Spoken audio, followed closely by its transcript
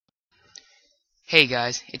Hey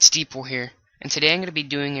guys, it's Deepo here, and today I'm going to be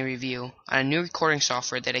doing a review on a new recording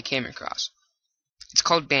software that I came across. It's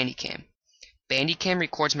called Bandicam. Bandicam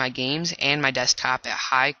records my games and my desktop at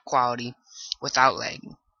high quality without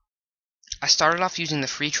lagging. I started off using the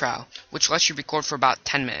free trial, which lets you record for about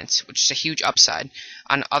 10 minutes, which is a huge upside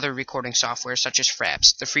on other recording software such as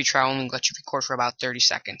Fraps. The free trial only lets you record for about 30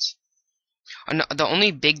 seconds. The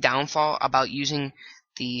only big downfall about using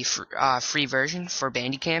the free version for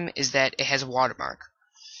Bandicam is that it has a watermark.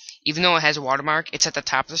 Even though it has a watermark, it's at the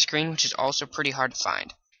top of the screen, which is also pretty hard to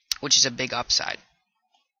find, which is a big upside.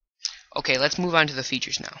 Okay, let's move on to the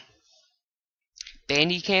features now.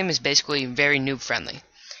 Bandicam is basically very noob friendly.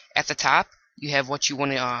 At the top, you have what you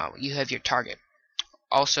want to. You have your target,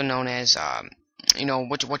 also known as what you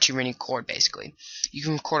want to record. Basically, you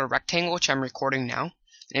can record a rectangle, which I'm recording now.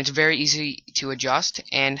 And it's very easy to adjust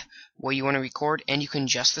and what you want to record, and you can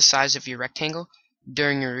adjust the size of your rectangle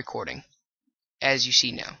during your recording, as you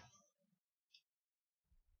see now.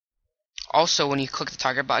 Also, when you click the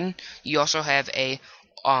target button, you also have a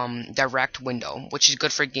direct window, which is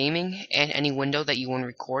good for gaming and any window that you want to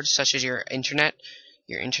record, such as your internet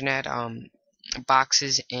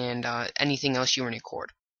boxes, and anything else you want to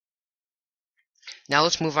record. Now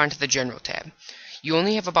let's move on to the General tab. You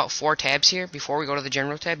only have about 4 tabs here. Before we go to the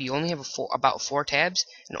General tab, you only have about 4 tabs,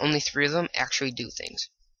 and only 3 of them actually do things.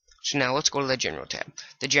 So now let's go to the General tab.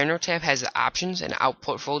 The General tab has the options and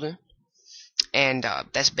output folder, and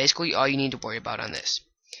that's basically all you need to worry about on this.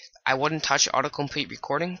 I wouldn't touch autocomplete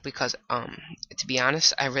recording because, to be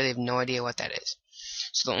honest, I really have no idea what that is.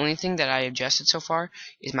 So the only thing that I adjusted so far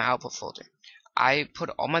is my output folder. I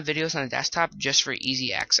put all my videos on the desktop just for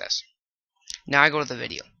easy access. Now I go to the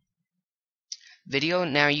video.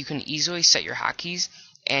 Now you can easily set your hotkeys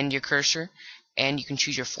and your cursor, and you can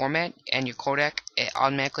choose your format and your codec. It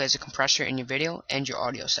automatically has a compressor in your video and your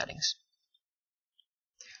audio settings.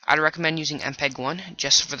 I'd recommend using MPEG-1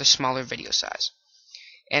 just for the smaller video size.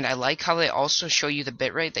 And I like how they also show you the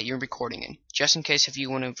bitrate that you're recording in, just in case if you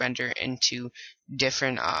want to render into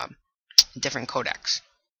different codecs.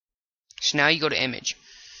 So now you go to image.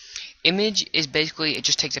 Image is basically, it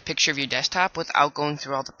just takes a picture of your desktop without going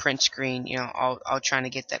through all the print screen, all trying to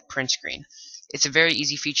get that print screen. It's a very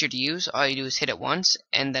easy feature to use. All you do is hit it once,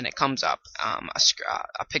 and then it comes up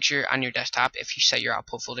a picture on your desktop if you set your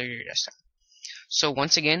output folder to your desktop. So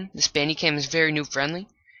once again, this Bandicam is very noob friendly,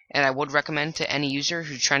 and I would recommend to any user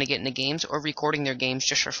who's trying to get into games or recording their games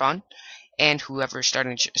just for fun, and whoever start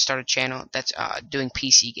a channel that's doing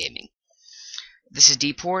PC gaming. This is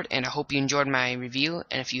Deeport, and I hope you enjoyed my review,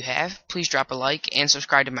 and if you have, please drop a like and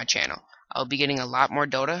subscribe to my channel. I'll be getting a lot more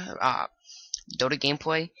Dota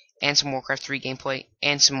gameplay, and some Warcraft 3 gameplay,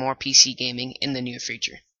 and some more PC gaming in the near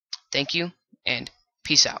future. Thank you, and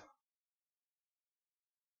peace out.